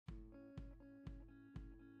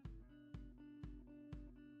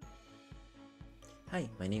Hi,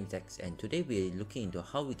 my name is X, and today we're looking into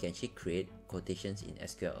how we can actually create quotations in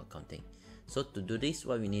SQL Accounting. So to do this,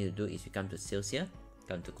 what we need to do is we come to sales here,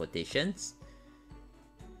 come to quotations.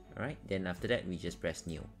 Alright, then after that we just press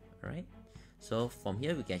new. Alright, so from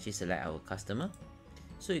here we can actually select our customer.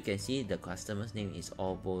 So you can see the customer's name is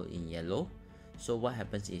all bold in yellow. So what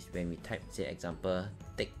happens is when we type, say example,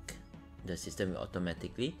 tick, the system will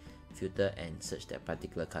automatically filter and search that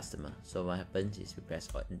particular customer. So what happens is we press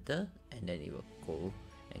enter and then it will go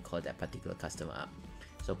and call that particular customer up.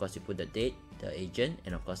 So of course you put the date, the agent,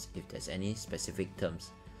 and of course if there's any specific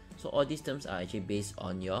terms. So all these terms are actually based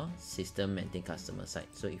on your system maintained customer side.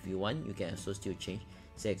 So if you want, you can also still change.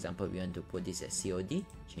 Say example, we want to put this as COD,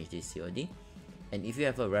 change this COD. And if you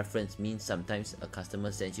have a reference, means sometimes a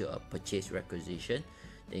customer sends you a purchase requisition,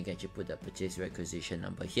 then you can actually put the purchase requisition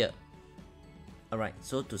number here. Alright,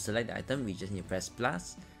 so to select the item, we just need to press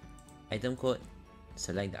plus, item code,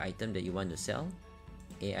 select the item that you want to sell,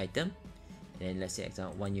 a item, and then let's say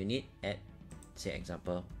example 1 unit at, say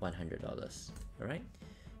example, $100. Alright,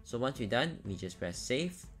 so once we're done, we just press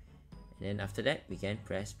save, and then after that we can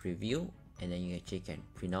press preview, and then you actually can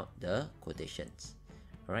print out the quotations.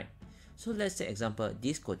 Alright, so let's say example,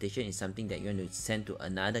 this quotation is something that you want to send to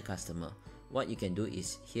another customer. What you can do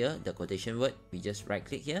is here, the quotation word, we just right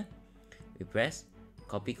click here, we press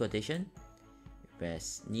copy quotation, we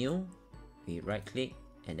press new, we right click,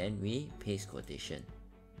 and then we paste quotation.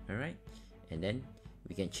 Alright, and then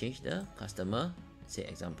we can change the customer, say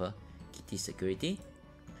example Kitty Security,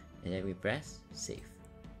 and then we press save.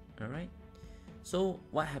 Alright, so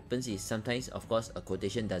what happens is sometimes of course a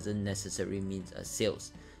quotation doesn't necessarily mean a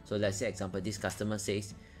sales. So let's say example this customer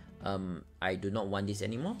says I do not want this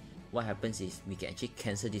anymore. What happens is we can actually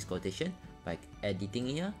cancel this quotation by editing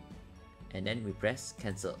here, and then we press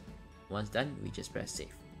cancel. Once done, we just press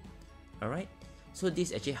save. Alright, so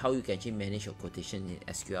this is actually how you can actually manage your quotation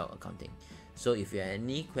in SQL Accounting. So if you have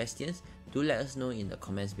any questions, do let us know in the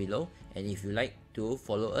comments below, and if you like to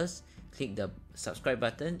follow us, click the subscribe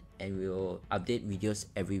button and we will update videos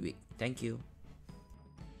every week. Thank you.